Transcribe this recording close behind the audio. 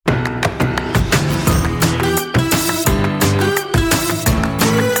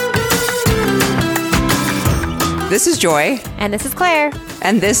This is Joy. And this is Claire.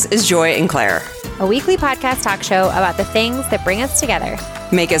 And this is Joy and Claire. A weekly podcast talk show about the things that bring us together.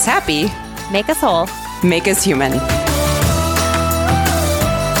 Make us happy. Make us whole. Make us human.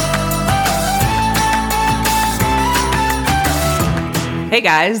 Hey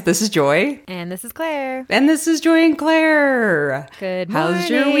guys, this is Joy. And this is Claire. And this is Joy and Claire. Good morning. How's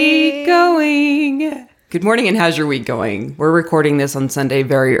your week going? Good morning, and how's your week going? We're recording this on Sunday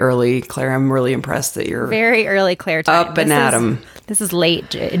very early. Claire, I'm really impressed that you're very early Claire time. Up and at 'em. This is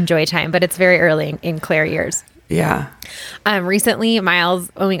late in Joy time, but it's very early in Claire years. Yeah. Recently, Miles,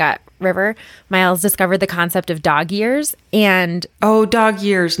 when we got River, Miles discovered the concept of dog years. And oh, dog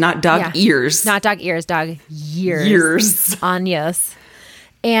years, not dog ears. Not dog ears, dog years. Years. Años.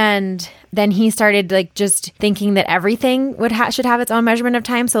 And then he started like just thinking that everything should have its own measurement of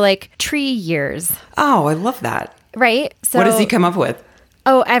time. So like tree years. Oh, I love that. Right? So what does he come up with?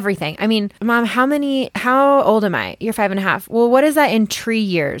 Oh, everything. I mean, Mom, how old am I? You're 5.5. Well, what is that in tree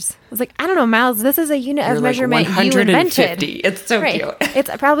years? I was like, I don't know, Miles, this is a unit of measurement you invented. It's so cute. It's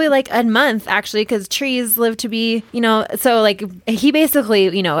probably like a month, actually, because trees live to be, so like he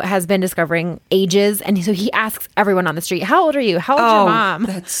basically, has been discovering ages. And so he asks everyone on the street, how old are you? How old's your mom?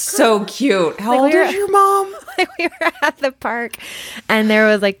 That's so cute. How old is your mom? We were at the park and there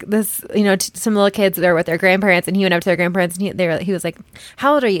was like this, some little kids there with their grandparents, and he went up to their grandparents and he was like,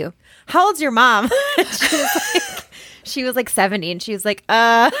 how old are you? How old's your mom? She was like 70 and she was like,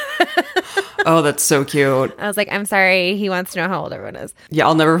 Oh, that's so cute. I was like, I'm sorry. He wants to know how old everyone is. Yeah,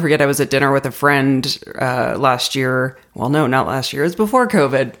 I'll never forget. I was at dinner with a friend last year. Well, no, not last year. It was before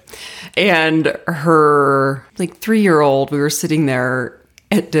COVID. And her like 3-year-old, we were sitting there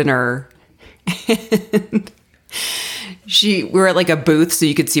at dinner and we were at like a booth so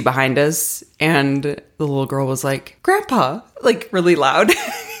you could see behind us. And the little girl was like, Grandpa, like really loud.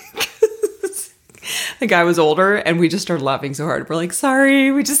 The guy was older, and we just started laughing so hard. We're like,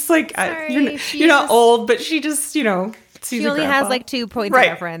 sorry, we just like, you're not old, but she just, she only has like 2 points of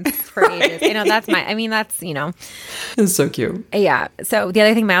reference for ages. That's It's so cute. Yeah. So the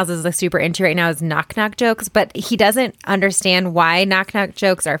other thing Miles is like super into right now is knock-knock jokes, but he doesn't understand why knock-knock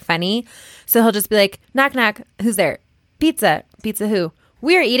jokes are funny. So he'll just be like, knock, knock, who's there? Pizza. Pizza who?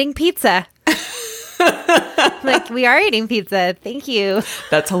 We're eating pizza. Like, we are eating pizza. Thank you.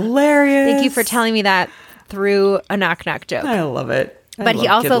 That's hilarious. Thank you for telling me that through a knock-knock joke. I love it. But he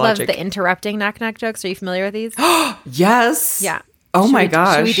also loves the interrupting knock-knock jokes. Are you familiar with these? Yes. Yeah. Oh my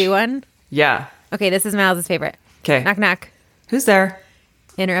gosh. Should we do one? Yeah. Okay, this is Miles' favorite. Okay. Knock, knock. Who's there?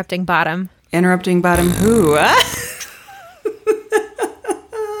 Interrupting bottom. Interrupting bottom who?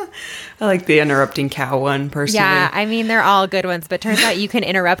 I like the interrupting cow one, personally. Yeah, I mean, they're all good ones, but turns out you can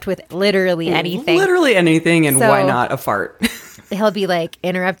interrupt with literally anything. Literally anything, and why not a fart? He'll be like,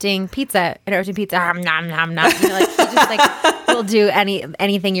 interrupting pizza, nom, nom, nom. He just like will do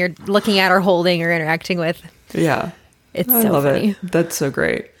anything you're looking at or holding or interacting with. Yeah. I love funny. It. That's so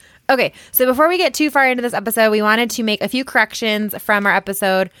great. Okay, so before we get too far into this episode, we wanted to make a few corrections from our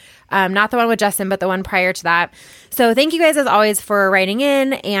episode. Not the one with Justin, but the one prior to that. So thank you guys, as always, for writing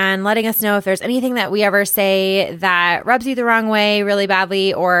in and letting us know if there's anything that we ever say that rubs you the wrong way really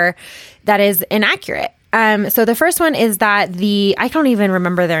badly or that is inaccurate. So the first one is that I don't even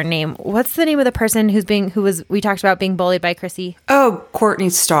remember their name. What's the name of the person we talked about being bullied by Chrissy? Oh, Courtney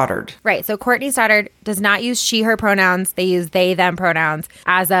Stoddard. Right. So Courtney Stoddard does not use she, her pronouns. They use they, them pronouns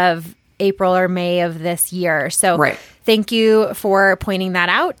as of April or May of this year. So thank you for pointing that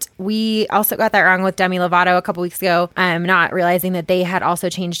out. We also got that wrong with Demi Lovato a couple weeks ago, not realizing that they had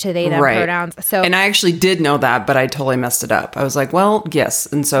also changed to they, them pronouns. And I actually did know that, but I totally messed it up. I was like, well, yes.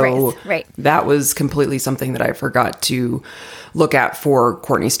 And so that was completely something that I forgot to look at for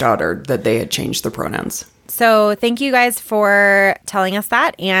Courtney Stoddard, that they had changed the pronouns. So thank you guys for telling us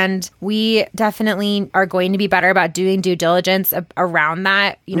that. And we definitely are going to be better about doing due diligence around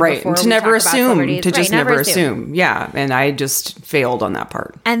that. Right. To never assume. To just never assume. Yeah. And I just failed on that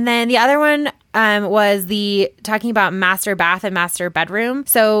part. And then the other one was talking about master bath and master bedroom.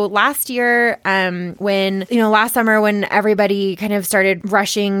 So last year, last summer when everybody kind of started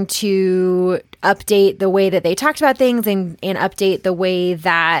rushing to update the way that they talked about things and update the way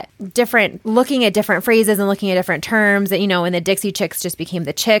that looking at different phrases and looking at different terms, and when the Dixie Chicks just became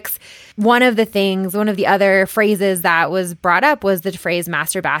the Chicks. One of the other phrases that was brought up was the phrase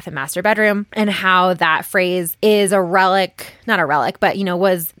master bath and master bedroom, and how that phrase is not a relic, but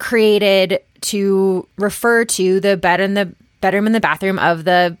was created to refer to the bed and the bedroom and the bathroom of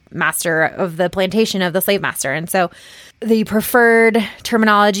the master of the plantation of the slave master. And so the preferred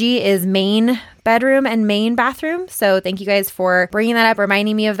terminology is main bedroom and main bathroom. So thank you guys for bringing that up,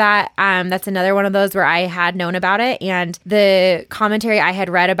 reminding me of that. That's another one of those where I had known about it. And the commentary I had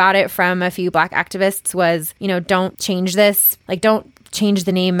read about it from a few Black activists was, don't change this. Like, don't change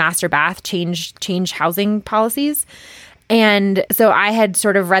the name master bath, change housing policies. And so I had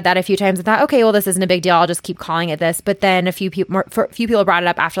sort of read that a few times and thought, okay, well, this isn't a big deal. I'll just keep calling it this. But then a few people brought it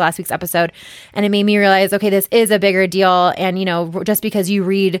up after last week's episode, and it made me realize, okay, this is a bigger deal. And, just because you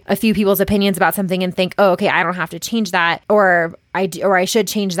read a few people's opinions about something and think, oh, okay, I don't have to change that, or I should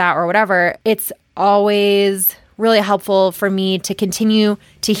change that, or whatever, it's always really helpful for me to continue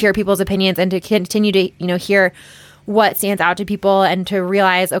to hear people's opinions and to continue to, hear what stands out to people, and to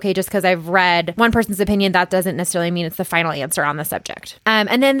realize, okay, just because I've read one person's opinion, that doesn't necessarily mean it's the final answer on the subject.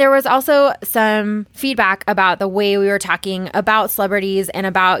 And then there was also some feedback about the way we were talking about celebrities and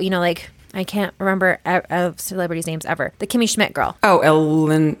about, I can't remember celebrities' names ever. The Kimmy Schmidt girl. Oh,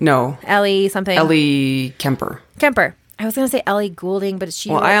 Ellie something. Ellie Kemper. I was going to say Ellie Goulding, but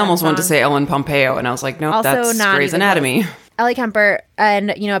she... Well, I almost wanted to say Ellen Pompeo, and I was like, nope, also that's Grey's Anatomy. Ellie Kemper,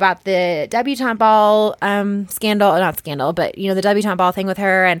 and, about the debutante ball not scandal, but, the debutante ball thing with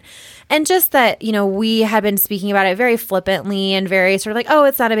her, and just that, we had been speaking about it very flippantly and very sort of like, oh,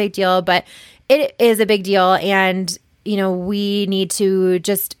 it's not a big deal, but it is a big deal, and, we need to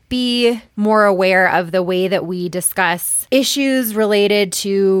just be more aware of the way that we discuss issues related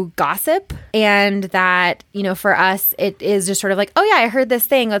to gossip, and that, for us, it is just sort of like, oh yeah, I heard this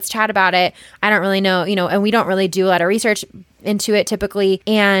thing, let's chat about it. I don't really know, and we don't really do a lot of research into it typically.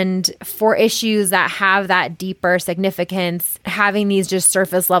 And for issues that have that deeper significance, having these just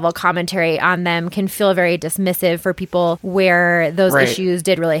surface level commentary on them can feel very dismissive for people where those issues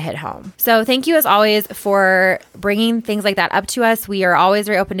did really hit home. So thank you as always for bringing things like that up to us. We are always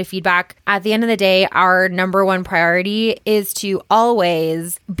very open to feedback. At the end of the day, our number one priority is to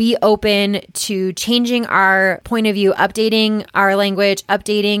always be open to changing our point of view, updating our language,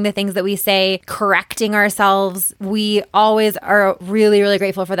 updating the things that we say, correcting ourselves. We always are really, really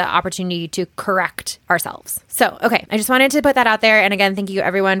grateful for the opportunity to correct ourselves. So, okay, I just wanted to put that out there. And again, thank you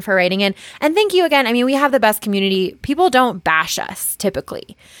everyone for writing in. And thank you again. I mean, we have the best community. People don't bash us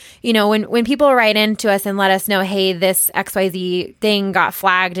typically. When people write into us and let us know, hey, this XYZ thing got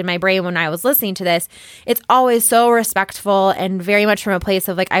flagged in my brain when I was listening to this, it's always so respectful and very much from a place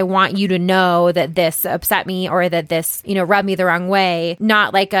of like, I want you to know that this upset me, or that this, rubbed me the wrong way.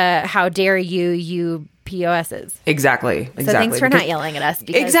 Not like a, how dare you POSs. Exactly. So thanks for not yelling at us.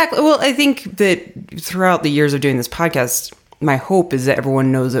 Exactly. Well, I think that throughout the years of doing this podcast, my hope is that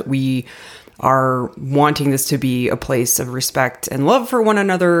everyone knows that we are wanting this to be a place of respect and love for one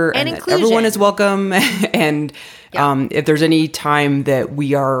another, and that everyone is welcome. And if there's any time that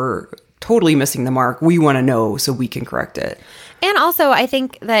we are totally missing the mark, we want to know so we can correct it. And also, I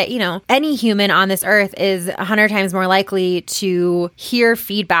think that, any human on this earth is 100 times more likely to hear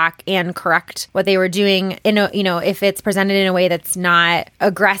feedback and correct what they were doing, if it's presented in a way that's not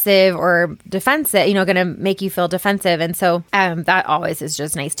aggressive or defensive, going to make you feel defensive. And so that always is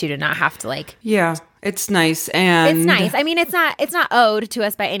just nice, too, to not have to like... Yeah. It's nice. And it's nice. I mean, it's not owed to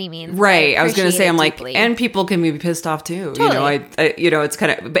us by any means. Right. I was going to say, I'm deeply. And people can be pissed off too. Totally. I it's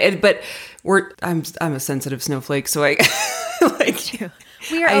kind of, but I'm a sensitive snowflake. So I like,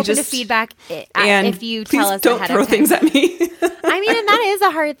 we are open to feedback if you tell us don't throw things at me. I mean, and that is a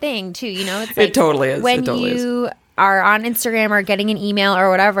hard thing too. It's like it totally is. When you are on Instagram or getting an email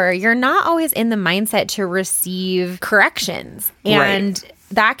or whatever, you're not always in the mindset to receive corrections. And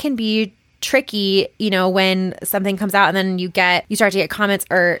that can be tricky, when something comes out and then you start to get comments,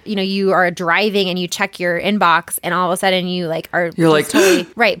 or, you are driving and you check your inbox and all of a sudden you're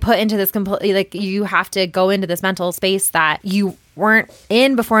totally put into this completely, like, you have to go into this mental space that you weren't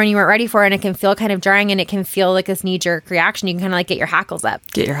in before and you weren't ready for, and it can feel kind of jarring, and it can feel like this knee-jerk reaction. You can kind of like get your hackles up.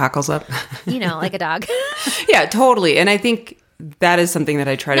 Like a dog. Yeah, totally. And I think that is something that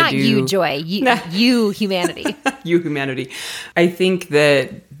I try to do. Not you, Joy. You humanity. You humanity. I think that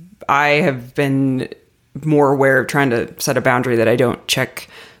I have been more aware of trying to set a boundary that I don't check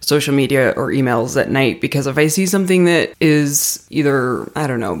social media or emails at night, because if I see something that is either, I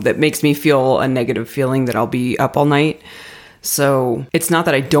don't know, that makes me feel a negative feeling, that I'll be up all night. So it's not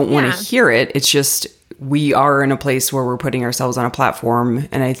that I don't want to hear it. It's just we are in a place where we're putting ourselves on a platform.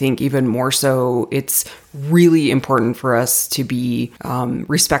 And I think even more so, it's really important for us to be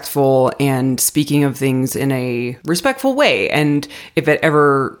respectful and speaking of things in a respectful way. And if it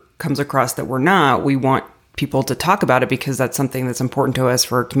ever comes across that we're not, we want people to talk about it because that's something that's important to us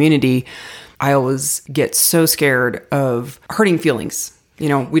for our community. I always get so scared of hurting feelings. We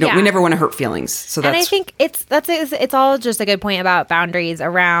never want to hurt feelings. So that's, and I think it's all just a good point about boundaries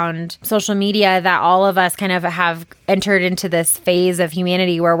around social media, that all of us kind of have entered into this phase of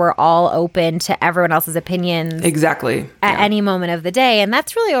humanity where we're all open to everyone else's opinions. Exactly. At any moment of the day. And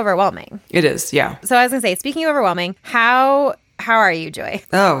that's really overwhelming. It is. Yeah. So I was going to say, speaking of overwhelming, how are you, Joy?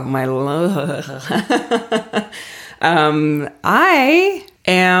 Oh, my Lord. I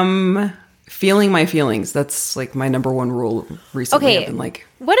am feeling my feelings. That's like my number one rule recently. Okay. I've been like,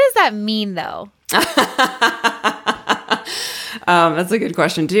 what does that mean, though? That's a good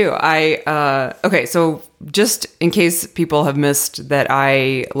question too. Okay. So just in case people have missed that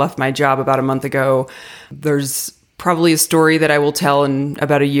I left my job about a month ago, there's probably a story that I will tell in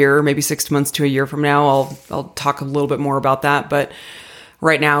about a year, maybe 6 months to a year from now. I'll talk a little bit more about that. But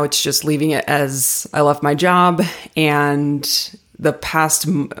right now it's just leaving it as I left my job, and the past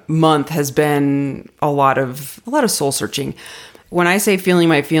month has been a lot of soul searching. When I say feeling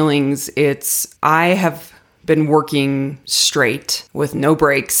my feelings, I have been working straight with no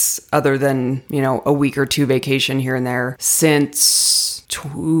breaks other than, a week or two vacation here and there since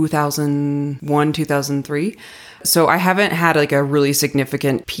 2001, 2003. So I haven't had like a really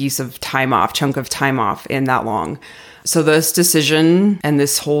significant chunk of time off in that long. So this decision and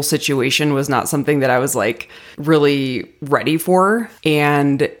this whole situation was not something that I was like really ready for.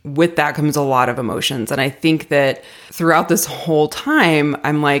 And with that comes a lot of emotions. And I think that throughout this whole time,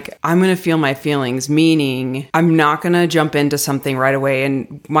 I'm like, I'm going to feel my feelings, meaning I'm not going to jump into something right away.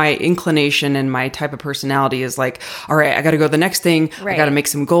 And my inclination and my type of personality is like, all right, I got to go to the next thing. Right. I got to make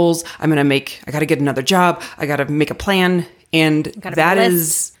some goals. I got to get another job. I got to make a plan. And that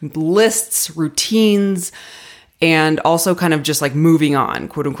is lists, routines, and also kind of just like moving on,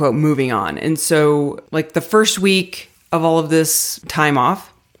 quote unquote, moving on. And so like the first week of all of this time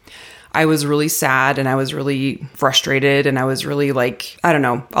off, I was really sad and I was really frustrated and I was really like, I don't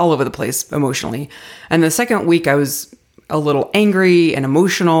know, all over the place emotionally. And the second week I was a little angry and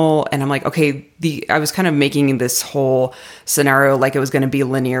emotional, and I'm like, okay, I was kind of making this whole scenario like it was going to be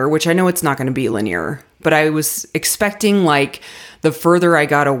linear, which I know it's not going to be linear, but I was expecting like the further I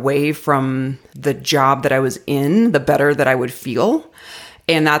got away from the job that I was in, the better that I would feel.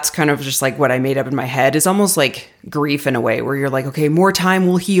 And that's kind of just like what I made up in my head. Is almost like grief in a way where you're like, okay, more time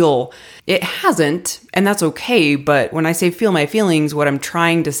will heal. It hasn't, and that's okay. But when I say feel my feelings, what I'm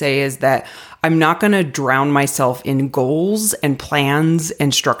trying to say is that I'm not going to drown myself in goals and plans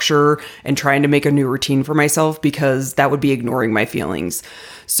and structure and trying to make a new routine for myself, because that would be ignoring my feelings.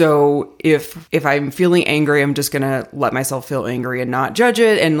 So if I'm feeling angry, I'm just going to let myself feel angry and not judge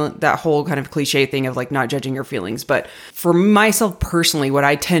it. And that whole kind of cliche thing of like not judging your feelings. But for myself personally, what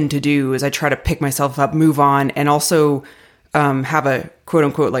I tend to do is I try to pick myself up, move on, and also have a quote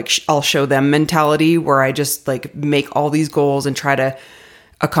unquote, like I'll show them mentality where I just like make all these goals and try to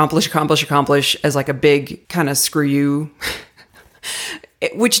accomplish as like a big kind of screw you,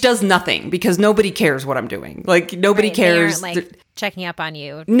 which does nothing because nobody cares what I'm doing. Like nobody cares. They aren't, like, checking up on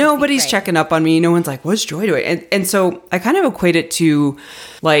you. Nobody's checking up on me. No one's like, what's Joy doing? And so I kind of equate it to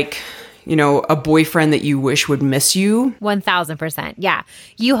like, a boyfriend that you wish would miss you. 1000%. Yeah.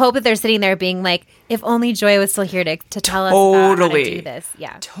 You hope that they're sitting there being like, if only Joy was still here to tell us about how to do this.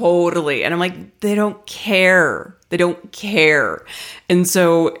 Yeah. Totally. And I'm like, they don't care. They don't care. And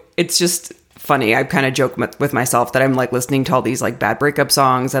so it's just funny. I kind of joke with myself that I'm like listening to all these like bad breakup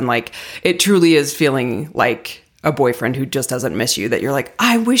songs, and like it truly is feeling like a boyfriend who just doesn't miss you, that you're like,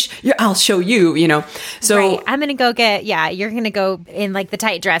 I'll show you, So right. I'm going to go you're going to go in like the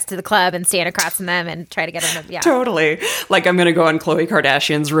tight dress to the club and stand across from them and try to get them. Yeah. Totally. Like I'm going to go on Khloe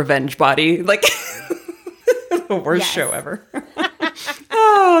Kardashian's Revenge Body. Like the worst show ever.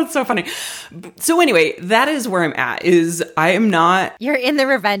 Oh, it's so funny. So anyway, that is where I'm at. You're in the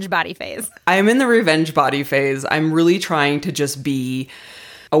revenge body phase. I am in the revenge body phase. I'm really trying to just be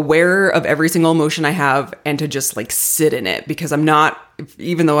aware of every single emotion I have and to just like sit in it, because I'm not,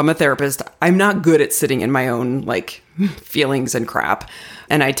 even though I'm a therapist, I'm not good at sitting in my own like feelings and crap.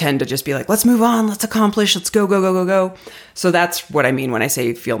 And I tend to just be like, let's move on, let's accomplish, let's go, go, go, go, go. So that's what I mean when I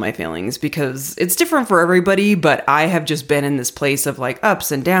say feel my feelings, because it's different for everybody, but I have just been in this place of like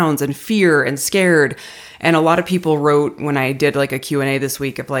ups and downs and fear and scared. And a lot of people wrote when I did like a Q&A this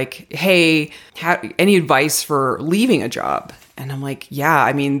week of like, hey, any advice for leaving a job? And I'm like, yeah,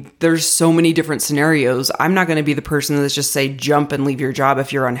 I mean, there's so many different scenarios. I'm not going to be the person that's just say, jump and leave your job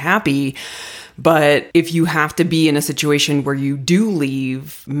if you're unhappy. But if you have to be in a situation where you do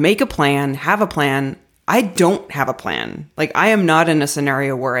leave, make a plan, have a plan. I don't have a plan. Like, I am not in a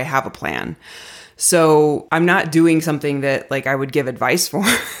scenario where I have a plan. So I'm not doing something that like I would give advice for.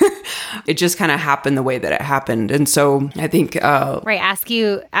 It just kind of happened the way that it happened. And so I think... right. Ask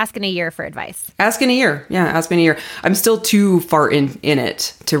in a year for advice. Ask in a year. Yeah, ask me in a year. I'm still too far in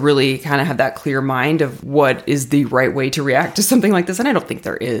it to really kind of have that clear mind of what is the right way to react to something like this. And I don't think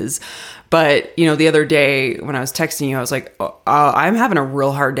there is. But, you know, the other day when I was texting you, I was like, I'm having a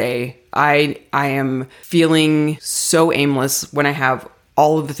real hard day. I am feeling so aimless when I have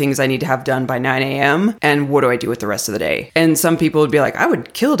all of the things I need to have done by 9 a.m. And what do I do with the rest of the day? And some people would be like, I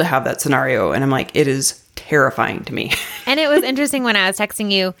would kill to have that scenario. And I'm like, it is terrifying to me. And it was interesting when I was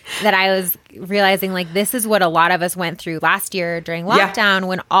texting you that I was realizing like this is what a lot of us went through last year during lockdown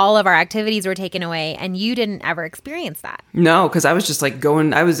when all of our activities were taken away, and you didn't ever experience that. No, because I was just like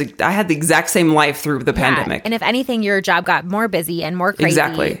I had the exact same life through the pandemic. And if anything, your job got more busy and more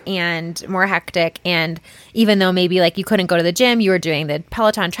crazy and more hectic. And even though maybe like you couldn't go to the gym, you were doing the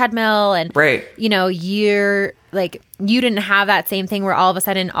Peloton treadmill and you know, you're like, you didn't have that same thing where all of a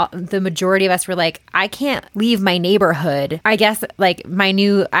sudden the majority of us were like, I can't leave my neighborhood. I guess like my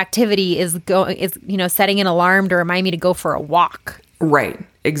new activity is you know, setting an alarm to remind me to go for a walk. Right.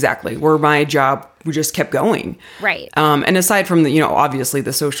 Exactly. Where my job just kept going. Right. And aside from the, you know, obviously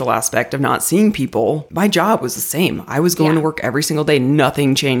the social aspect of not seeing people, my job was the same. I was going to work every single day.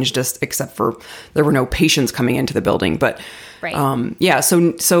 Nothing changed just except for there were no patients coming into the building. But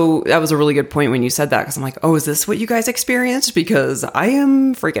so that was a really good point when you said that, because I'm like, oh, is this what you guys experienced? Because I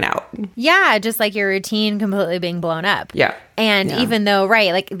am freaking out. Yeah, just like your routine completely being blown up. Yeah. And even though,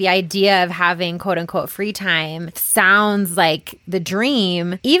 like the idea of having quote unquote free time sounds like the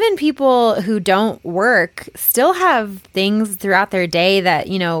dream, even people who don't work still have things throughout their day that,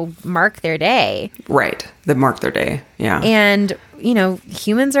 you know, mark their day. Right. That mark their day. Yeah. And you know,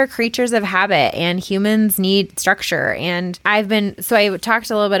 humans are creatures of habit and humans need structure. And I talked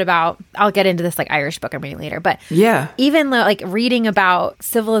a little bit about, I'll get into this like Irish book I'm reading later, but even like reading about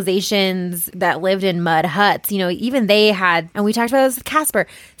civilizations that lived in mud huts, you know, even they had, and we talked about this with Casper,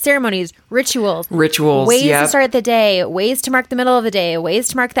 ceremonies, rituals, ways to start the day, ways to mark the middle of the day, ways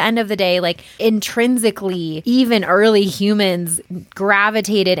to mark the end of the day. Like intrinsically, even early humans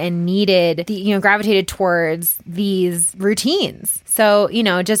gravitated towards these routines. So, you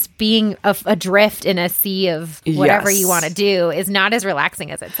know, just being adrift in a sea of whatever you want to do is not as relaxing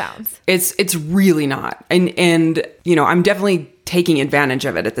as it sounds. It's really not. And you know, I'm definitely taking advantage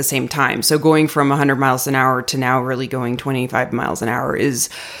of it at the same time. So going from 100 miles an hour to now really going 25 miles an hour is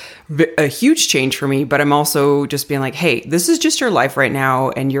a huge change for me. But I'm also just being like, hey, this is just your life right now,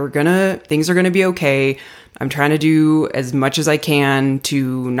 and things are going to be okay. I'm trying to do as much as I can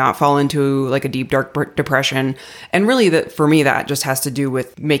to not fall into like a deep, dark depression. And really for me, that just has to do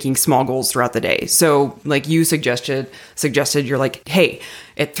with making small goals throughout the day. So like you suggested, you're like, hey,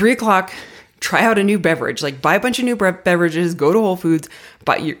 at 3:00, try out a new beverage, like buy a bunch of new beverages, go to Whole Foods,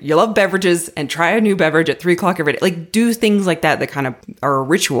 but you love beverages and try a new beverage at 3:00 every day. Like do things like that kind of are a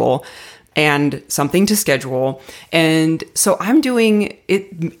ritual and something to schedule. And so I'm doing it.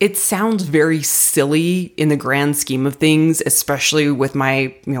 It sounds very silly in the grand scheme of things, especially with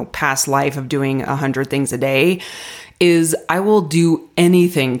my, you know, past life of doing 100 things a day, is I will do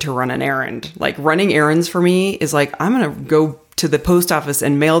anything to run an errand. Like running errands for me is like, I'm going to go to the post office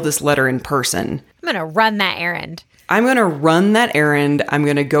and mail this letter in person. I'm going to run that errand. I'm going to run that errand. I'm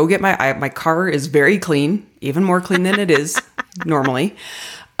going to go get my car is very clean, even more clean than it is normally.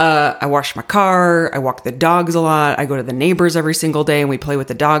 I wash my car. I walk the dogs a lot. I go to the neighbors every single day and we play with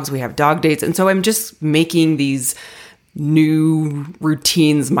the dogs. We have dog dates. And so I'm just making these new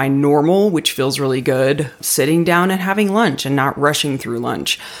routines my normal, which feels really good. Sitting down and having lunch and not rushing through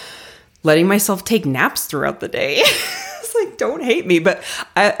lunch. Letting myself take naps throughout the day. It's like, don't hate me. But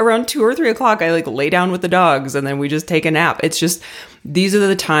around 2 or 3 o'clock, I like lay down with the dogs and then we just take a nap. It's just, these are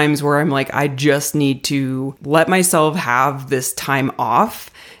the times where I'm like, I just need to let myself have this time off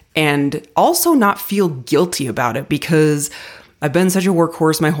and also not feel guilty about it, because I've been such a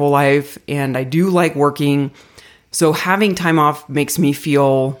workhorse my whole life and I do like working. So having time off makes me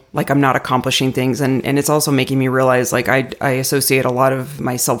feel like I'm not accomplishing things. And it's also making me realize like I associate a lot of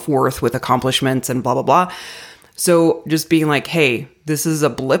my self-worth with accomplishments and blah, blah, blah. So just being like, hey, this is a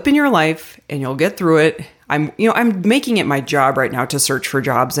blip in your life and you'll get through it. I'm making it my job right now to search for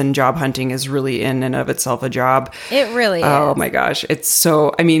jobs, and job hunting is really in and of itself a job. It really is. Oh my gosh. It's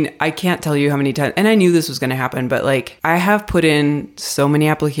so, I mean, I can't tell you how many times, and I knew this was going to happen, but like I have put in so many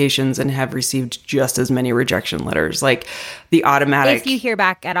applications and have received just as many rejection letters, like the automatic. If you hear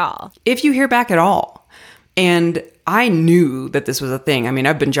back at all. And I knew that this was a thing. I mean,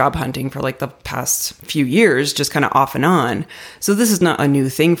 I've been job hunting for like the past few years, just kind of off and on. So this is not a new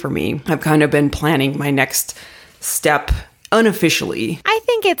thing for me. I've kind of been planning my next step unofficially. I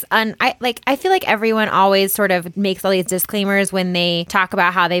think it's I feel like everyone always sort of makes all these disclaimers when they talk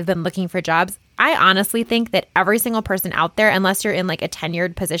about how they've been looking for jobs. I honestly think that every single person out there, unless you're in like a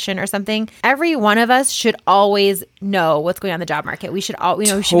tenured position or something, every one of us should always know what's going on in the job market. We should we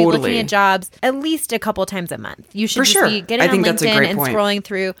should be looking at jobs at least a couple times a month. You should be getting on LinkedIn and scrolling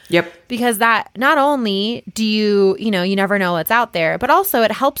through. Yep. Because that not only do you never know what's out there, but also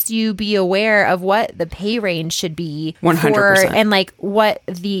it helps you be aware of what the pay range should be 100%. And like what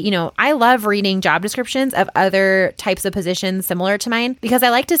I love reading job descriptions of other types of positions similar to mine because I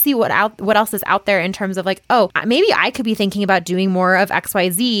like to see what else is out there in terms of like, oh, maybe I could be thinking about doing more of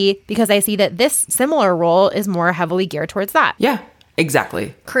XYZ because I see that this similar role is more heavily geared towards that. Yeah,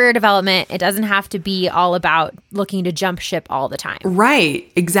 exactly. Career development, it doesn't have to be all about looking to jump ship all the time.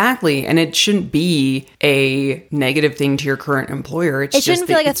 Right, exactly. And it shouldn't be a negative thing to your current employer. It shouldn't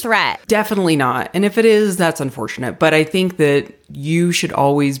feel like a threat. Definitely not. And if it is, that's unfortunate. But I think that you should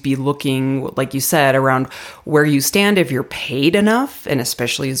always be looking, like you said, around where you stand if you're paid enough, and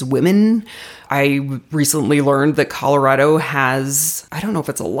especially as women. I recently learned that Colorado has, I don't know if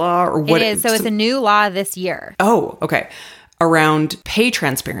it's a law or what. It is. So it's a new law this year. Oh, okay. Around pay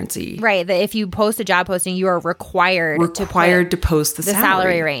transparency. Right. That if you post a job posting, you are required to post the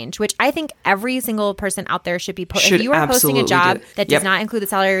salary range, which I think every single person out there should be posting. If you are posting a job that does not include the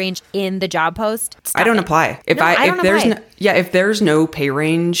salary range in the job post, I don't apply. If there's no pay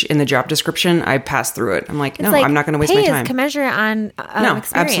range in the job description, I pass through it. I'm like, I'm not going to waste my time. Pay is commensurate on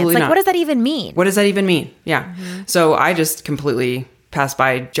experience. Absolutely not. What does that even mean? What does that even mean? Yeah. Mm-hmm. So I just completely pass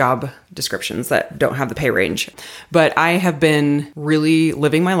by job descriptions that don't have the pay range. But I have been really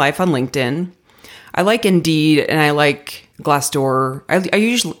living my life on LinkedIn. I like Indeed and I like Glassdoor. I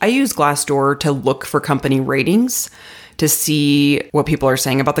use Glassdoor to look for company ratings to see what people are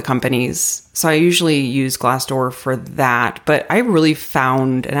saying about the companies. So I usually use Glassdoor for that. But I really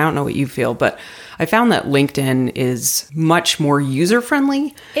found, and I don't know what you feel, but I found that LinkedIn is much more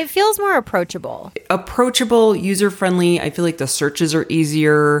user-friendly. It feels more approachable. User-friendly. I feel like the searches are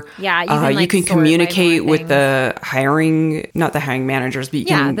easier. Yeah, you can communicate with the not the hiring managers, but you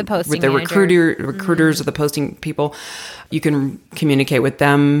can the posting with the recruiters or the posting people. You can communicate with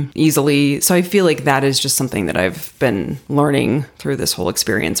them easily. So I feel like that is just something that I've been learning through this whole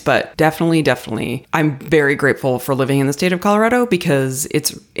experience. But definitely, I'm very grateful for living in the state of Colorado because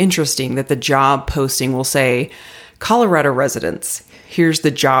it's interesting that the job posting will say, Colorado residents, here's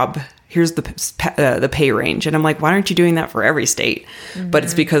the job, here's the pay range. And I'm like, why aren't you doing that for every state? Mm-hmm. But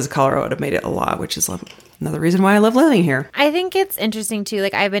it's because Colorado made it a law, which is another reason why I love living here. I think it's interesting too.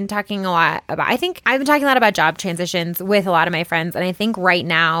 Like I've been talking a lot about job transitions with a lot of my friends. And I think right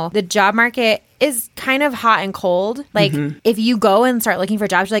now the job market is kind of hot and cold. Like if you go and start looking for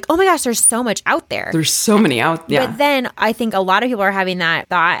jobs, you're like, oh my gosh, there's so much out there. There's so many out there. But then I think a lot of people are having that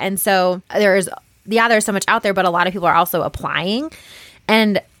thought. And so there's so much out there, but a lot of people are also applying.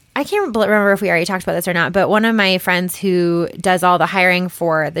 And I can't remember if we already talked about this or not, but one of my friends who does all the hiring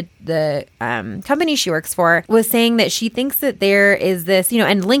for the company she works for was saying that she thinks that there is this,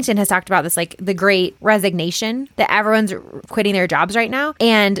 and LinkedIn has talked about this, like the great resignation, that everyone's quitting their jobs right now.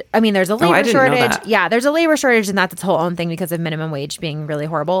 And I mean, there's a labor shortage. Yeah, there's a labor shortage, and that's its whole own thing because of minimum wage being really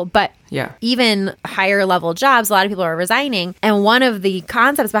horrible. But even higher level jobs, a lot of people are resigning. And one of the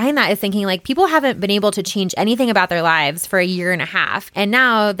concepts behind that is thinking like people haven't been able to change anything about their lives for a year and a half. And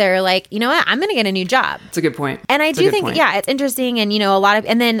now they're like, you know what? I'm going to get a new job. It's a good point. And I do think, it's interesting. And, a lot of,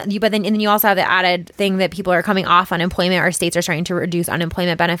 and then you also have the added thing that people are coming off unemployment, or states are starting to reduce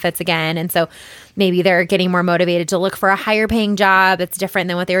unemployment benefits again. And so maybe they're getting more motivated to look for a higher paying job that's different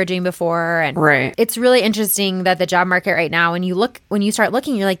than what they were doing before. And it's really interesting that the job market right now, when you start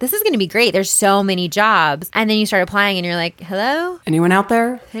looking, you're like, this is going to be great. There's so many jobs. And then you start applying and you're like, hello? Anyone out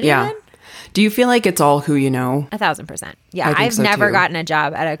there? Anyone? Yeah. Do you feel like it's all who you know? 1,000%. Yeah, I've never gotten a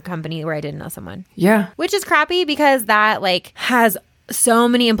job at a company where I didn't know someone. Yeah. Which is crappy because that has so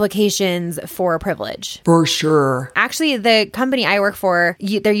many implications for privilege. For sure. Actually, the company I work for,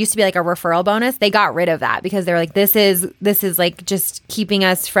 there used to be like a referral bonus. They got rid of that because they were like, this is like just keeping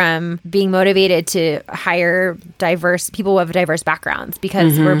us from being motivated to hire diverse people with diverse backgrounds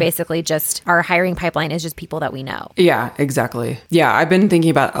because we're basically just, our hiring pipeline is just people that we know. Yeah, exactly. Yeah, I've been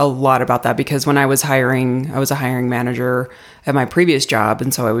thinking a lot about that because when I was a hiring manager at my previous job.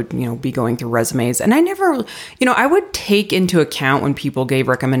 And so I would, be going through resumes, and I never, I would take into account when people gave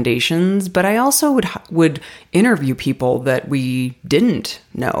recommendations, but I also would interview people that we didn't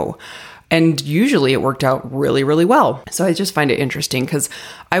know. And usually it worked out really, really well. So I just find it interesting because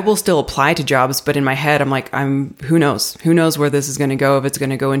I will still apply to jobs, but in my head, I'm like, who knows? Who knows where this is going to go, if it's going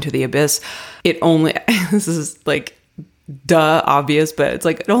to go into the abyss. This is like, duh, obvious, but it's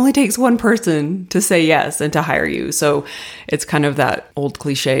like, it only takes one person to say yes and to hire you. So it's kind of that old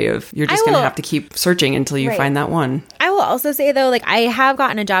cliche of you're just going to have to keep searching until you find that one. I will also say though, like I have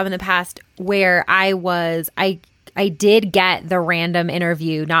gotten a job in the past where I did get the random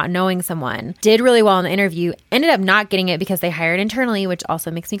interview, not knowing someone, did really well in the interview, ended up not getting it because they hired internally, which also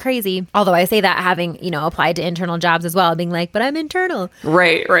makes me crazy. Although I say that having, applied to internal jobs as well, being like, but I'm internal.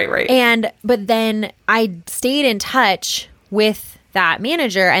 Right. But then I stayed in touch with that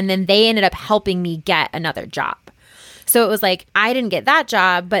manager and then they ended up helping me get another job. So it was like, I didn't get that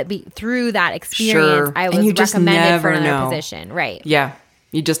job, but through that experience, I was recommended for another position. Right. Yeah.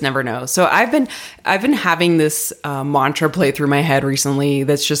 You just never know. So I've been having this mantra play through my head recently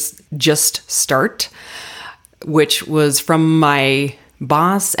that's just start, which was from my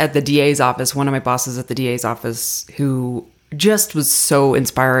boss at the DA's office, one of my bosses at the DA's office, who just was so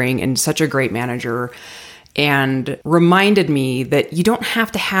inspiring and such a great manager, and reminded me that you don't have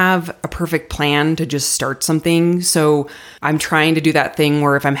to have a perfect plan to just start something. So I'm trying to do that thing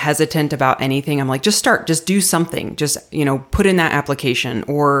where if I'm hesitant about anything, I'm like, just start, just do something, just, put in that application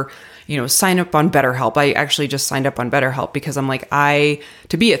or, sign up on BetterHelp. I actually just signed up on BetterHelp because I'm like,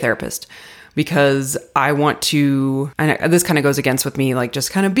 to be a therapist, because I want to, and this kind of goes against with me, like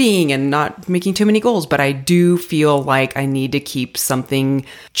just kind of being and not making too many goals, but I do feel like I need to keep something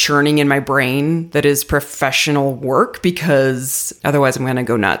churning in my brain that is professional work, because otherwise I'm going to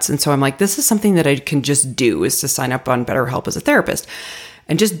go nuts. And so I'm like, this is something that I can just do, is to sign up on BetterHelp as a therapist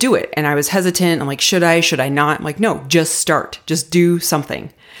and just do it. And I was hesitant. I'm like, should I not? I'm like, no, just start, just do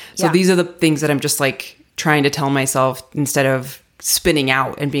something. So these are the things that I'm just like trying to tell myself instead of spinning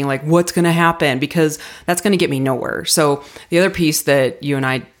out and being like, what's going to happen? Because that's going to get me nowhere. So the other piece that you and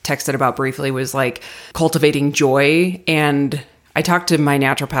I texted about briefly was like cultivating joy. And I talked to my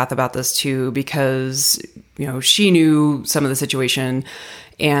naturopath about this too, because, she knew some of the situation.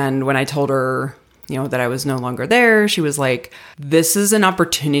 And when I told her, that I was no longer there, she was like, this is an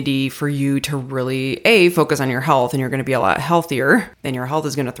opportunity for you to really, focus on your health, and you're going to be a lot healthier, and your health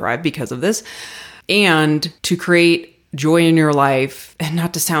is going to thrive because of this. And to create joy in your life, and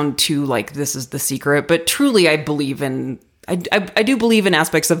not to sound too like this is the secret, but truly I do believe in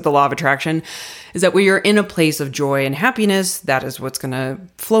aspects of the law of attraction, is that when you're in a place of joy and happiness, that is what's going to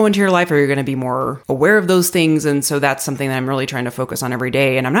flow into your life, or you're going to be more aware of those things. And so that's something that I'm really trying to focus on every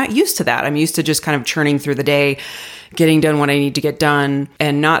day. And I'm not used to that. I'm used to just kind of churning through the day, getting done what I need to get done,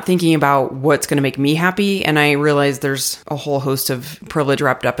 and not thinking about what's going to make me happy. And I realize there's a whole host of privilege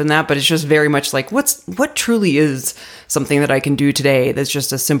wrapped up in that, but it's just very much like, what truly is something that I can do today that's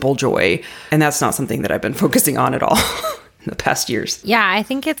just a simple joy. And that's not something that I've been focusing on at all in the past years. Yeah, I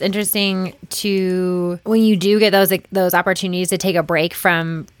think it's interesting to, when you do get those opportunities to take a break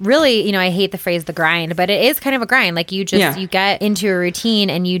from really, I hate the phrase the grind, but it is kind of a grind. Like you get into a routine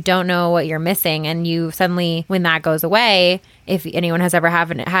and you don't know what you're missing. And you suddenly, when that goes away, if anyone has ever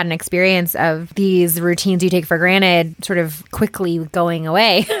had an experience of these routines you take for granted sort of quickly going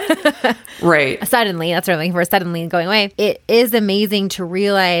away. Right. Suddenly, that's what I'm looking for, suddenly going away. It is amazing to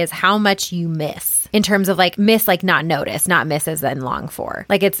realize how much you miss. In terms of like miss, like not notice, not miss as in long for.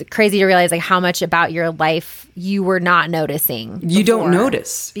 Like it's crazy to realize like how much about your life you were not noticing. You don't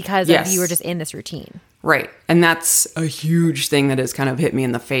notice. Because you were just in this routine. Right. And that's a huge thing that has kind of hit me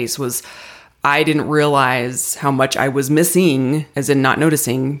in the face, was I didn't realize how much I was missing, as in not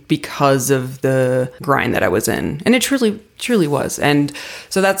noticing, because of the grind that I was in. And it truly was. And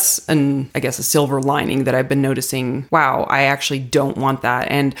so that's I guess a silver lining that I've been noticing. Wow, I actually don't want that.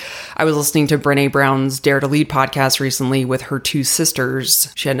 And I was listening to Brené Brown's Dare to Lead podcast recently with her two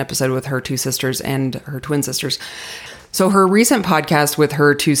sisters. She had an episode with her two sisters and her twin sisters. So her recent podcast with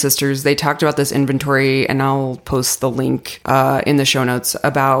her two sisters, they talked about this inventory, and I'll post the link in the show notes,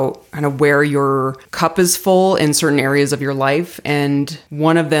 about kind of where your cup is full in certain areas of your life. And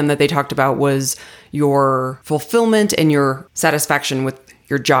one of them that they talked about was your fulfillment and your satisfaction with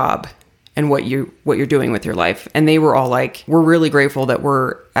your job and what you're doing with your life. And they were all like, we're really grateful that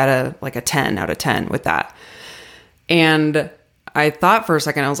we're at a 10 out of 10 with that. And I thought for a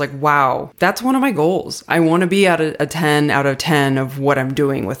second, I was like, wow, that's one of my goals. I want to be at a 10 out of 10 of what I'm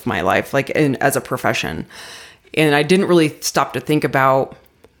doing with my life, like as a profession. And I didn't really stop to think about,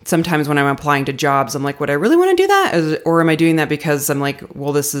 sometimes when I'm applying to jobs, I'm like, would I really want to do that? Or am I doing that because I'm like,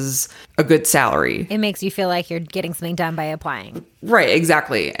 well, this is a good salary? It makes you feel like you're getting something done by applying. Right,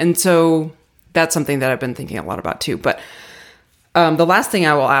 exactly. And so that's something that I've been thinking a lot about too. But The last thing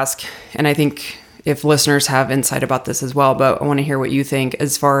I will ask, and I think if listeners have insight about this as well, but I want to hear what you think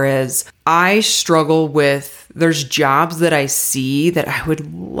as far as I struggle with, there's jobs that I see that I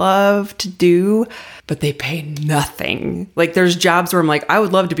would love to do, but they pay nothing. Like there's jobs where I'm like, I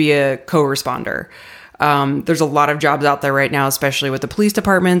would love to be a co-responder. There's a lot of jobs out there right now, especially with the police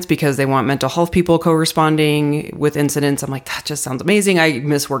departments, because they want mental health people co-responding with incidents. I'm like, that just sounds amazing. I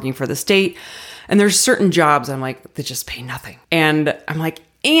miss working for the state. And there's certain jobs I'm like, that just pay nothing. And I'm like,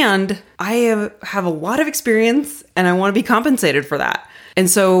 and I have a lot of experience and I want to be compensated for that. And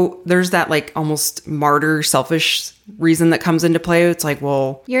so there's that like almost martyr, selfish reason that comes into play. It's like,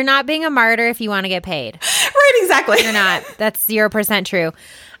 well, you're not being a martyr if you want to get paid. Right, exactly. You're not. That's 0% true.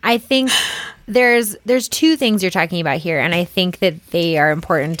 I think there's two things you're talking about here, and I think that they are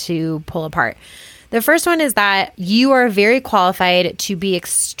important to pull apart. The first one is that you are very qualified to be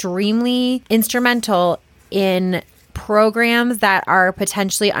extremely instrumental in programs that are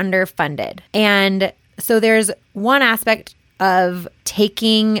potentially underfunded. And so there's one aspect of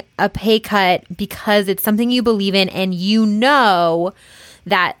taking a pay cut because it's something you believe in and you know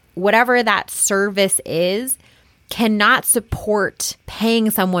that whatever that service is cannot support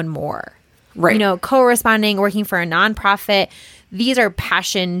paying someone more. Right. You know, co-responding, working for a nonprofit, these are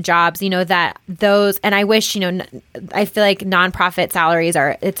passion jobs, you know, that those, and I wish, you know, I feel like nonprofit salaries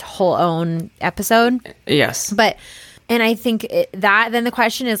are its whole own episode. Yes. But, and I think that then the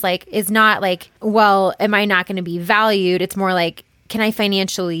question is like, is not like, well, am I not going to be valued? It's more like, can I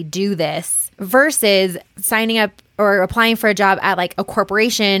financially do this versus signing up or applying for a job at like a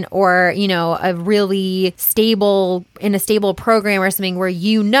corporation or, you know, a really stable, in a stable program or something where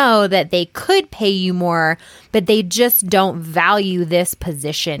you know that they could pay you more, but they just don't value this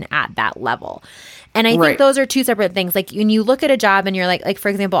position at that level. And I think those are two separate things. Like when you look at a job and you're like for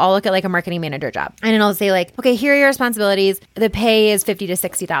example, I'll look at like a marketing manager job and it'll say like, okay, here are your responsibilities. The pay is 50 to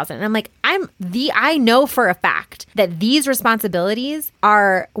 60,000. And I'm like, I know for a fact that these responsibilities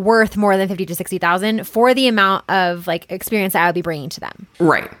are worth more than 50 to 60,000 for the amount of like experience that I would be bringing to them.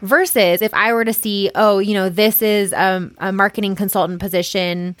 Right. Versus if I were to see, oh, you know, this is a marketing consultant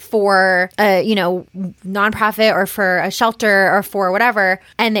position for a, you know, nonprofit or for a shelter or for whatever,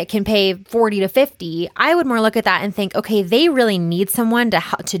 and it can pay 40 to 50. I would more look at that and think, okay, they really need someone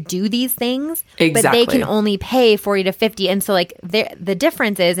to do these things, exactly. But they can only pay 40 to 50. And so like the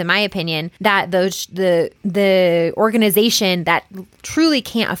difference is, in my opinion, that the organization that truly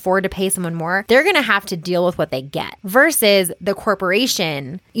can't afford to pay someone more, they're going to have to deal with what they get versus the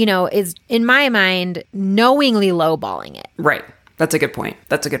corporation, you know, is in my mind knowingly lowballing it. Right. That's a good point.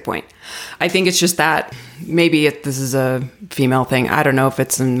 I think it's just that maybe this is a female thing. I don't know if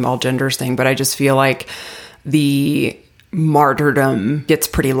it's an all genders thing, but I just feel like the martyrdom gets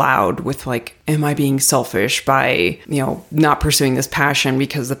pretty loud with like, am I being selfish by, you know, not pursuing this passion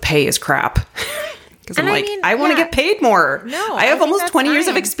because the pay is crap? Because I'm like, I want to get paid more. No, I have almost 20 years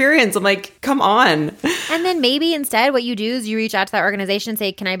of experience. I'm like, come on. And then maybe instead what you do is you reach out to that organization and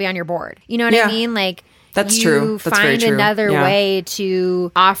say, can I be on your board? You know what I mean? Like, that's true. That's find very true. Another way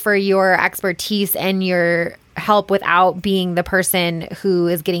to offer your expertise and your help without being the person who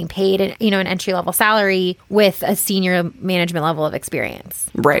is getting paid, you know, an entry-level salary with a senior management level of experience.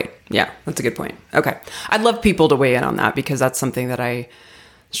 Right. Yeah, that's a good point. Okay. I'd love people to weigh in on that because that's something that I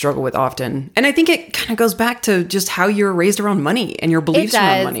struggle with often. And I think it kind of goes back to just how you're raised around money and your beliefs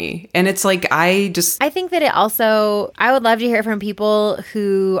around money. And it's like, I think that it also, I would love to hear from people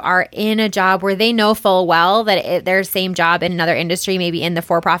who are in a job where they know full well that their same job in another industry, maybe in the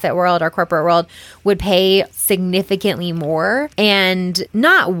for-profit world or corporate world, would pay significantly more, and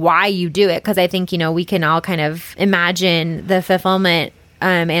not why you do it. Because I think, you know, we can all kind of imagine the fulfillment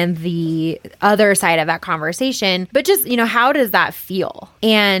and the other side of that conversation. But just, you know, how does that feel?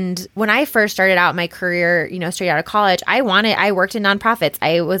 And when I first started out my career, you know, straight out of college, I worked in nonprofits.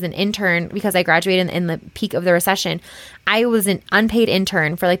 I was an intern because I graduated in the peak of the recession. I was an unpaid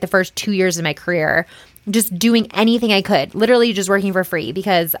intern for like the first 2 years of my career, just doing anything I could, literally just working for free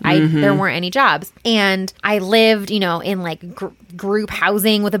because there weren't any jobs. And I lived, you know, in like group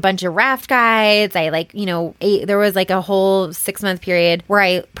housing with a bunch of raft guides. I like, you know, there was like a whole 6-month period where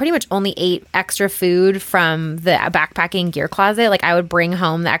I pretty much only ate extra food from the backpacking gear closet. Like I would bring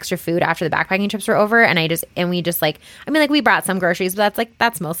home the extra food after the backpacking trips were over. And we just like, I mean, like we brought some groceries, but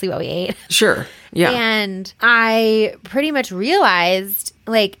that's mostly what we ate. Sure. Yeah. And I pretty much realized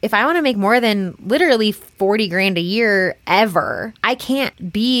like, if I want to make more than literally 40 grand a year ever, I can't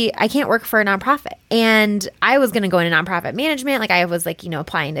work for a nonprofit. And I was going to go into nonprofit management. Like, I was like,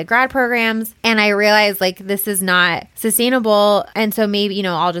 applying to grad programs, and I realized like this is not sustainable. And so maybe,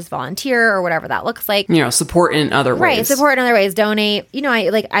 I'll just volunteer or whatever that looks like. Support in other ways. Right. Support in other ways. Donate.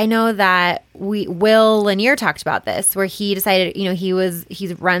 I know that Will Lanier talked about this, where he decided,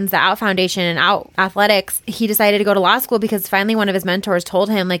 he runs the Out Foundation and Out Athletics. He decided to go to law school because finally one of his mentors told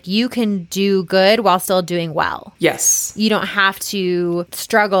him, like, you can do good while still doing well. Yes. You don't have to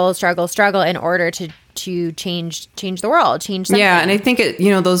struggle in order to change the world, change something. Yeah, and I think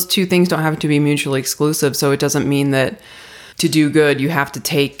those two things don't have to be mutually exclusive. So it doesn't mean that to do good, you have to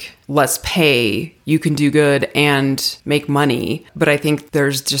take less pay. You can do good and make money. But I think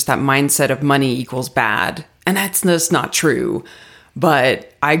there's just that mindset of money equals bad. And that's just not true.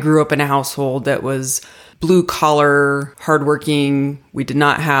 But I grew up in a household that was blue collar, hardworking. We did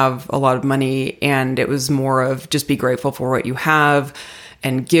not have a lot of money. And it was more of just be grateful for what you have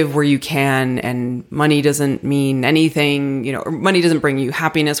and give where you can. And money doesn't mean anything, or money doesn't bring you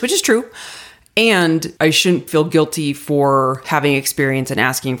happiness, which is true. And I shouldn't feel guilty for having experience and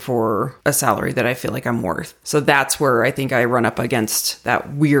asking for a salary that I feel like I'm worth. So that's where I think I run up against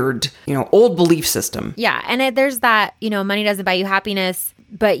that weird, old belief system. Yeah. And there's that, money doesn't buy you happiness.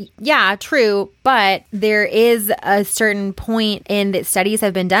 But yeah, true. But there is a certain point in that studies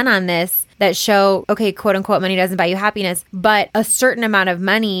have been done on this that show, okay, quote unquote, money doesn't buy you happiness, but a certain amount of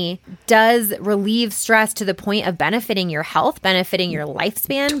money does relieve stress to the point of benefiting your health, benefiting your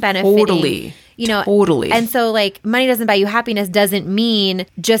lifespan, benefiting... Totally. Totally. And so, like, money doesn't buy you happiness doesn't mean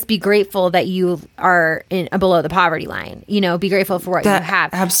just be grateful that you are below the poverty line. Be grateful for what you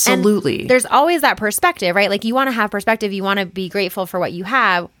have. Absolutely. And there's always that perspective, right? Like, you want to have perspective. You want to be grateful for what you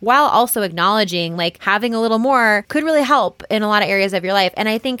have while also acknowledging, like, having a little more could really help in a lot of areas of your life. And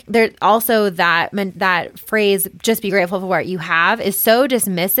I think there's also that phrase, just be grateful for what you have, is so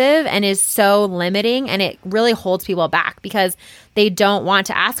dismissive and is so limiting. And it really holds people back because they don't want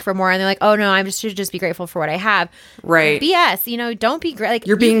to ask for more, and they're like, "Oh no, I should just be grateful for what I have." Right? BS. Don't be great. Like,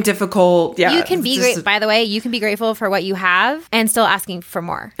 you're being difficult. Yeah, you can be great. By the way, you can be grateful for what you have and still asking for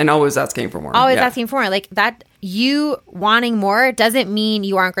more, and always asking for more. Always asking for more. Like that. You wanting more doesn't mean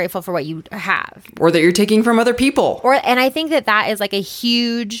you aren't grateful for what you have, or that you're taking from other people. And I think that is like a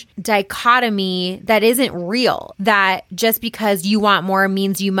huge dichotomy that isn't real. That just because you want more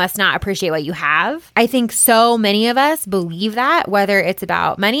means you must not appreciate what you have. I think so many of us believe that, whether it's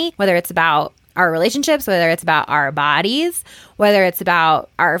about money, whether it's about our relationships, whether it's about our bodies, whether it's about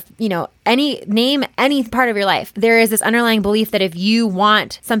our, any part of your life. There is this underlying belief that if you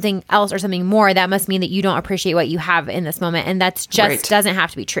want something else or something more, that must mean that you don't appreciate what you have in this moment. And that's just doesn't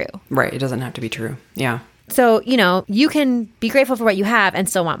have to be true. Right. It doesn't have to be true. Yeah. So, you can be grateful for what you have and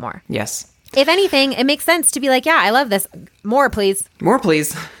still want more. Yes. If anything, it makes sense to be like, yeah, I love this. More, please. More,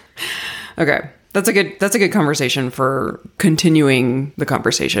 please. Okay. That's a good conversation for continuing the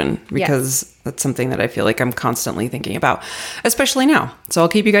conversation, because that's something that I feel like I'm constantly thinking about, especially now. So I'll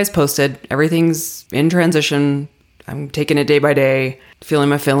keep you guys posted. Everything's in transition. I'm taking it day by day, feeling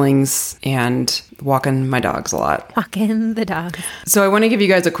my feelings, and walking my dogs a lot. Walking the dogs. So I want to give you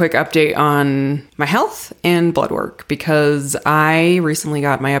guys a quick update on my health and blood work, because I recently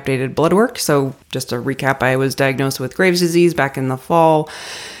got my updated blood work. So just a recap, I was diagnosed with Graves' disease back in the fall.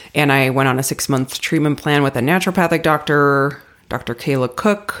 And I went on a 6-month treatment plan with a naturopathic doctor, Dr. Kayla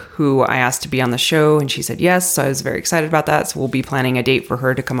Cook, who I asked to be on the show, and she said yes. So I was very excited about that. So we'll be planning a date for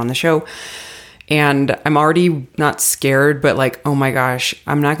her to come on the show. And I'm already not scared, but like, oh my gosh,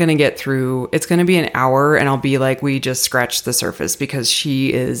 I'm not going to get through. It's going to be an hour and I'll be like, we just scratched the surface, because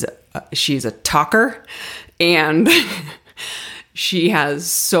she's a talker, and she has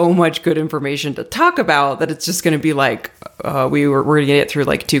so much good information to talk about that it's just going to be like, we're going to get through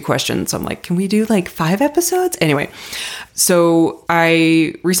like 2 questions. So I'm like, can we do like 5 episodes? Anyway, so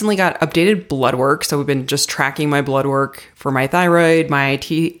I recently got updated blood work. So we've been just tracking my blood work for my thyroid, my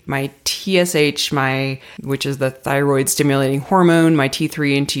TSH, which is the thyroid stimulating hormone, my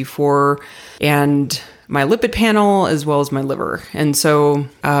T3 and T4, and my lipid panel, as well as my liver. And so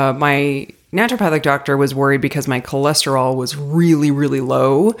my naturopathic doctor was worried because my cholesterol was really, really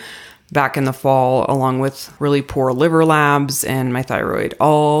low back in the fall, along with really poor liver labs and my thyroid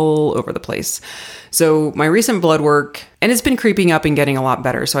all over the place. So my recent blood work And it's been creeping up and getting a lot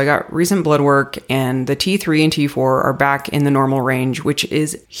better. So I got recent blood work and the T3 and T4 are back in the normal range, which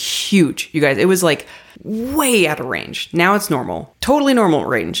is huge. You guys, it was like way out of range. Now it's normal, totally normal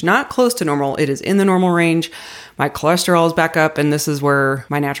range, not close to normal. It is in the normal range. My cholesterol is back up. And this is where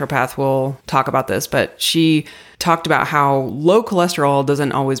my naturopath will talk about this. But she talked about how low cholesterol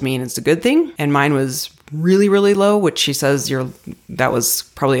doesn't always mean it's a good thing. And mine was really, really low, which she says that was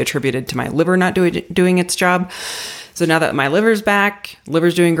probably attributed to my liver not doing its job. So now that my liver's back,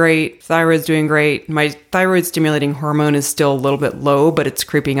 liver's doing great, thyroid's doing great. My thyroid stimulating hormone is still a little bit low, but it's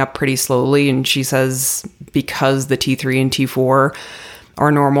creeping up pretty slowly. And she says because the T3 and T4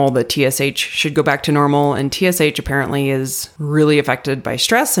 are normal, the TSH should go back to normal. And TSH apparently is really affected by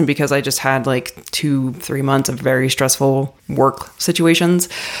stress. And because I just had like 2-3 months of very stressful work situations,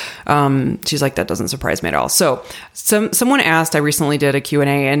 she's like, that doesn't surprise me at all. So someone asked, I recently did a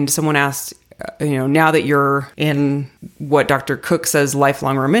Q&A and someone asked, now that you're in what Dr. Cook says,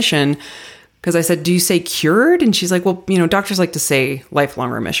 lifelong remission, because I said, do you say cured? And she's like, well, doctors like to say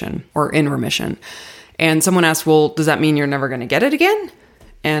lifelong remission or in remission. And someone asked, well, does that mean you're never going to get it again?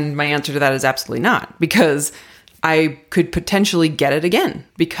 And my answer to that is absolutely not, because I could potentially get it again.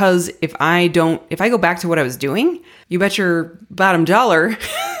 Because if I go back to what I was doing, you bet your bottom dollar,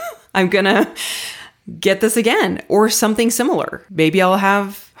 I'm going to get this again or something similar. Maybe I'll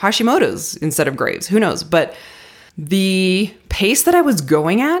have Hashimoto's instead of Graves'. Who knows? But the pace that I was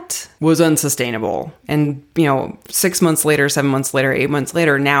going at was unsustainable. And, 6 months later, 7 months later, 8 months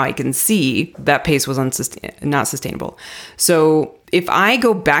later, now I can see that pace was not sustainable. So if I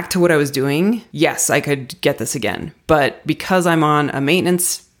go back to what I was doing, yes, I could get this again. But because I'm on a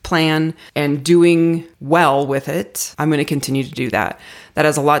maintenance plan and doing well with it, I'm going to continue to do that. That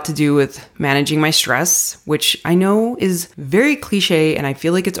has a lot to do with managing my stress, which I know is very cliche and I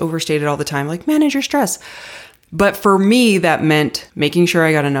feel like it's overstated all the time, like manage your stress. But for me, that meant making sure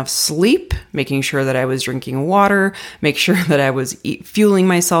I got enough sleep, making sure that I was drinking water, make sure that I was fueling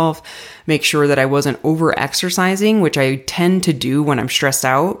myself, make sure that I wasn't over exercising, which I tend to do when I'm stressed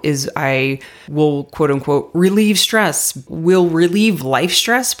out, is I will quote unquote relieve stress, will relieve life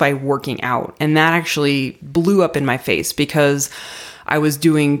stress by working out. And that actually blew up in my face because I was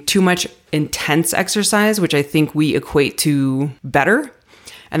doing too much intense exercise, which I think we equate to better.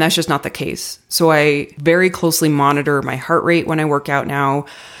 And that's just not the case. So I very closely monitor my heart rate when I work out now.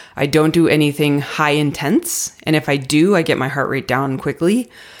 I don't do anything high intense. And if I do, I get my heart rate down quickly.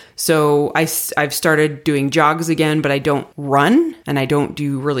 So I've started doing jogs again, but I don't run and I don't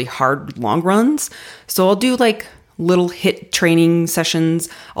do really hard long runs. So I'll do like little HIIT training sessions.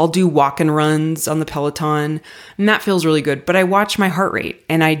 I'll do walk and runs on the Peloton, and that feels really good. But I watch my heart rate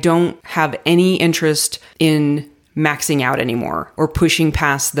and I don't have any interest in maxing out anymore or pushing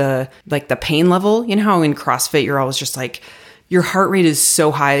past the pain level. You know how in CrossFit, you're always just like, your heart rate is so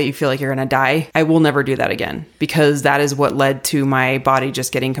high that you feel like you're going to die. I will never do that again because that is what led to my body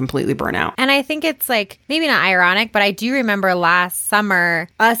just getting completely burnt out. And I think it's like, maybe not ironic, but I do remember last summer,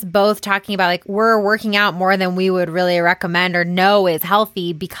 us both talking about like, we're working out more than we would really recommend or know is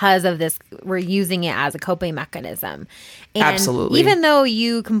healthy because of this. We're using it as a coping mechanism. And absolutely. Even though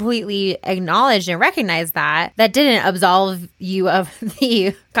you completely acknowledged and recognized that didn't absolve you of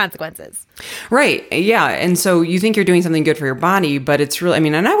the consequences. Right. Yeah. And so you think you're doing something good for your body, but it's really,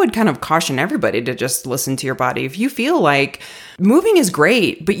 and I would kind of caution everybody to just listen to your body. If you feel like moving is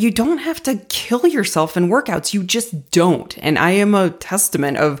great, but you don't have to kill yourself in workouts, you just don't. And I am a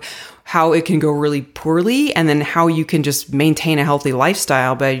testament of how it can go really poorly and then how you can just maintain a healthy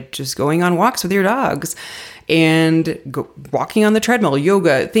lifestyle by just going on walks with your dogs and walking on the treadmill,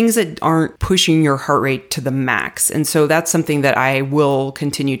 yoga, things that aren't pushing your heart rate to the max. And so that's something that I will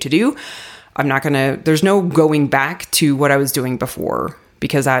continue to do. There's no going back to what I was doing before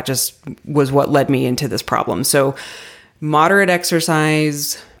because that just was what led me into this problem. So moderate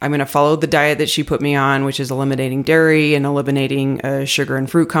exercise. I'm going to follow the diet that she put me on, which is eliminating dairy and eliminating a sugar and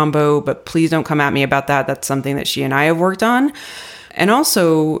fruit combo. But please don't come at me about that. That's something that she and I have worked on. And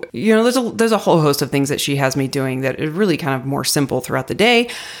also, there's a whole host of things that she has me doing that are really kind of more simple throughout the day.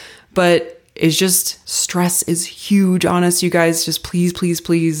 But it's just stress is huge on us, you guys. Just please, please,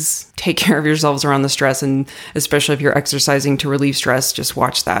 please take care of yourselves around the stress. And especially if you're exercising to relieve stress, just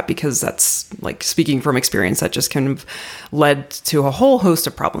watch that because that's like speaking from experience, that just kind of led to a whole host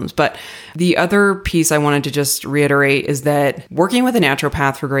of problems. But the other piece I wanted to just reiterate is that working with a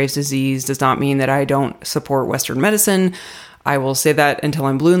naturopath for Graves' disease does not mean that I don't support Western medicine. I will say that until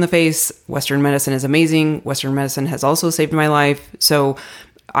I'm blue in the face. Western medicine is amazing. Western medicine has also saved my life. So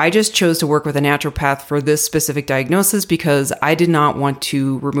I just chose to work with a naturopath for this specific diagnosis because I did not want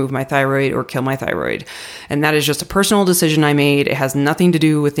to remove my thyroid or kill my thyroid. And that is just a personal decision I made. It has nothing to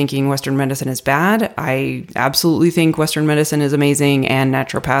do with thinking Western medicine is bad. I absolutely think Western medicine is amazing and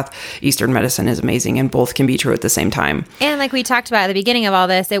naturopath, Eastern medicine is amazing, and both can be true at the same time. And like we talked about at the beginning of all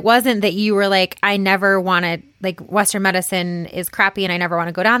this, it wasn't that you were like, I never wanted, like Western medicine is crappy and I never want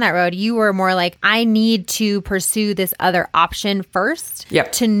to go down that road. You were more like, I need to pursue this other option first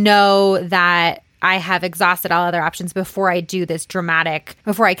to know that I have exhausted all other options before I do this dramatic,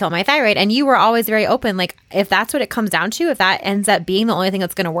 before I kill my thyroid. And you were always very open. Like, if that's what it comes down to, if that ends up being the only thing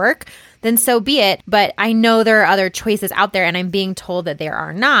that's going to work, then so be it. But I know there are other choices out there and I'm being told that there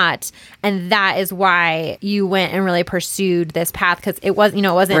are not. And that is why you went and really pursued this path, because it was, it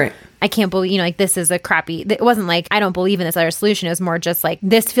wasn't, right. I can't believe, like, this is a crappy, it wasn't like, I don't believe in this other solution. It was more just like,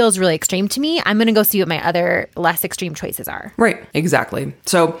 this feels really extreme to me. I'm going to go see what my other less extreme choices are. Right. Exactly.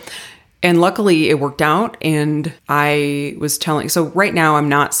 So, and luckily it worked out. And I was telling, so right now I'm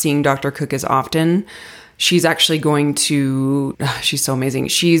not seeing Dr. Cook as often. She's actually going to, she's so amazing.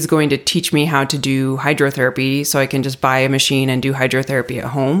 She's going to teach me how to do hydrotherapy so I can just buy a machine and do hydrotherapy at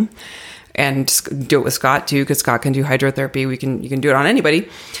home, and do it with Scott too, because Scott can do hydrotherapy. You can do it on anybody.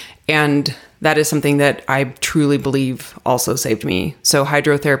 And that is something that I truly believe also saved me. So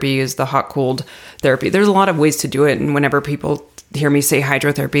hydrotherapy is the hot cold therapy. There's a lot of ways to do it. And whenever people hear me say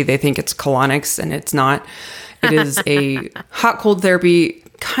hydrotherapy, they think it's colonics, and it's not. It is a hot cold therapy,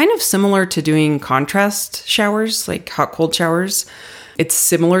 kind of similar to doing contrast showers, like hot cold showers. It's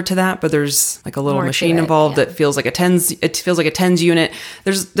similar to that, but there's like a little machine involved that feels like a TENS. It feels like a TENS unit.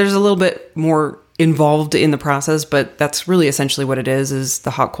 There's a little bit more involved in the process, but that's really essentially what it is the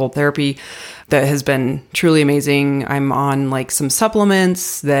hot cold therapy that has been truly amazing. I'm on like some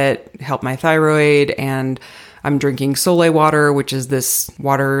supplements that help my thyroid, and I'm drinking Soleil water, which is this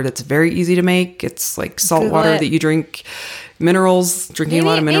water that's very easy to make. It's like salt water that you drink, minerals, drinking a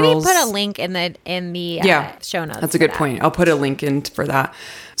lot of minerals. Maybe put a link in the show notes. That's a good point. I'll put a link in for that.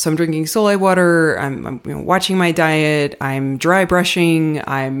 So I'm drinking Soleil water. I'm watching my diet. I'm dry brushing.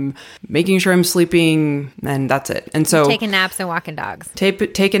 I'm making sure I'm sleeping, and that's it. And so taking naps and walking dogs.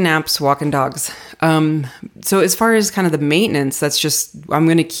 Taking naps, walking dogs. So as far as kind of the maintenance, that's just, I'm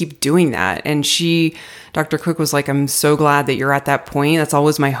going to keep doing that. And Dr. Cook was like, I'm so glad that you're at that point. That's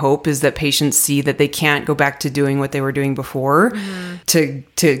always my hope, is that patients see that they can't go back to doing what they were doing before to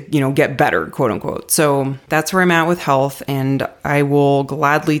get better, quote unquote. So that's where I'm at with health. And I will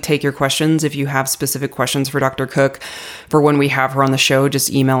gladly take your questions. If you have specific questions for Dr. Cook for when we have her on the show, just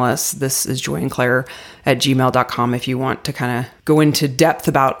email us. This is joyandclaire@gmail.com if you want to kind of go into depth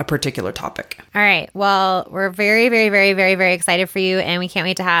about a particular topic. All right. Well, we're very, very, very, very, very excited for you. And we can't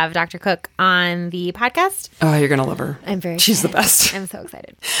wait to have Dr. Cook on the podcast. Oh, you're going to love her. I'm very She's excited. the best. I'm so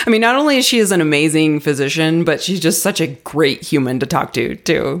excited. I mean, not only is she an amazing physician, but she's just such a great human to talk to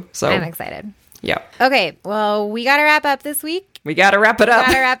too. So I'm excited. Yeah. Okay. Well, we got to wrap up this week. We got to wrap it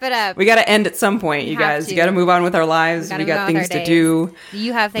up. We got to end at some point, you guys. You got to move on with our lives. We got things to do.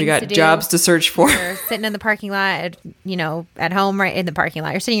 You have things to do. We got jobs to search for. You're sitting in the parking lot, at home, right in the parking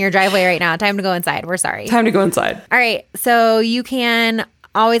lot. You're sitting in your driveway right now. Time to go inside. We're sorry. Time to go inside. All right. So you can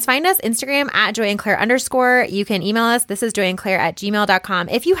always find us Instagram @joyandclaire_. You can email us. This is joyandclaire@gmail.com.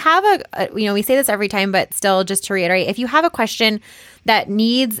 If you have we say this every time, but still just to reiterate, if you have a question that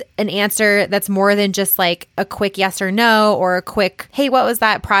needs an answer that's more than just like a quick yes or no, or a quick, hey, what was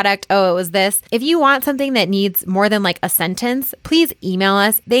that product? Oh, it was this. If you want something that needs more than like a sentence, please email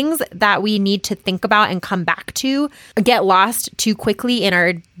us. Things that we need to think about and come back to get lost too quickly in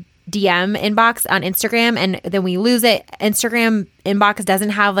our DM inbox on Instagram, and then we lose it. Instagram inbox doesn't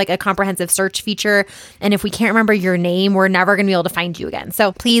have like a comprehensive search feature, and if we can't remember your name, we're never going to be able to find you again.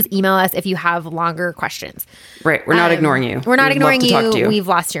 So please email us if you have longer questions. Right. We're not ignoring you. We're not ignoring you. We've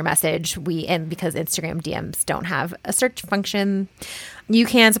lost your message. Because Instagram DMs don't have a search function. You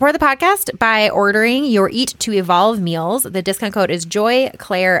can support the podcast by ordering your Eat to Evolve meals. The discount code is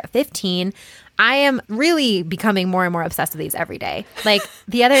JoyClaire15. I am really becoming more and more obsessed with these every day. Like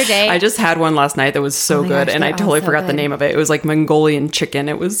the other day, I just had one last night that was so good, and I totally forgot the name of it. It was like Mongolian chicken.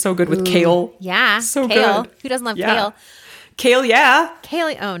 It was so good with kale. Yeah. So kale. good. Who doesn't love kale? Kale, yeah.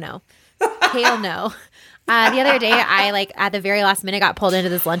 Kale, oh no. Kale, no. The other day, I at the very last minute got pulled into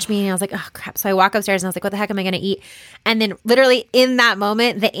this lunch meeting. I was like, oh crap. So I walk upstairs and I was like, what the heck am I going to eat? And then literally in that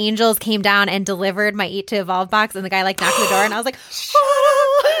moment, the angels came down and delivered my Eat to Evolve box. And the guy knocked the door and I was like,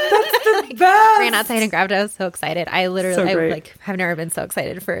 that's the best. Ran outside and grabbed it. I was so excited. I literally have never been so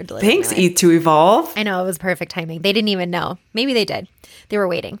excited for a delivery. Thanks, Eat to Evolve. I know, it was perfect timing. They didn't even know. Maybe they did. They were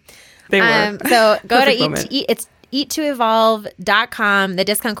waiting. They were. So go to Eat. It's eat2evolve.com. The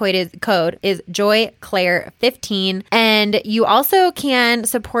discount code is JoyClaire15. And you also can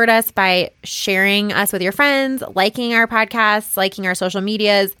support us by sharing us with your friends, liking our podcasts, liking our social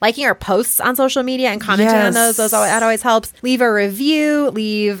medias, liking our posts on social media and commenting on those. That always helps. Leave a review,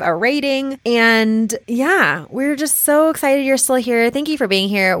 leave a rating. And yeah, we're just so excited you're still here. Thank you for being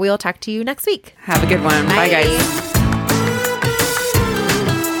here. We will talk to you next week. Have a good one. Bye guys.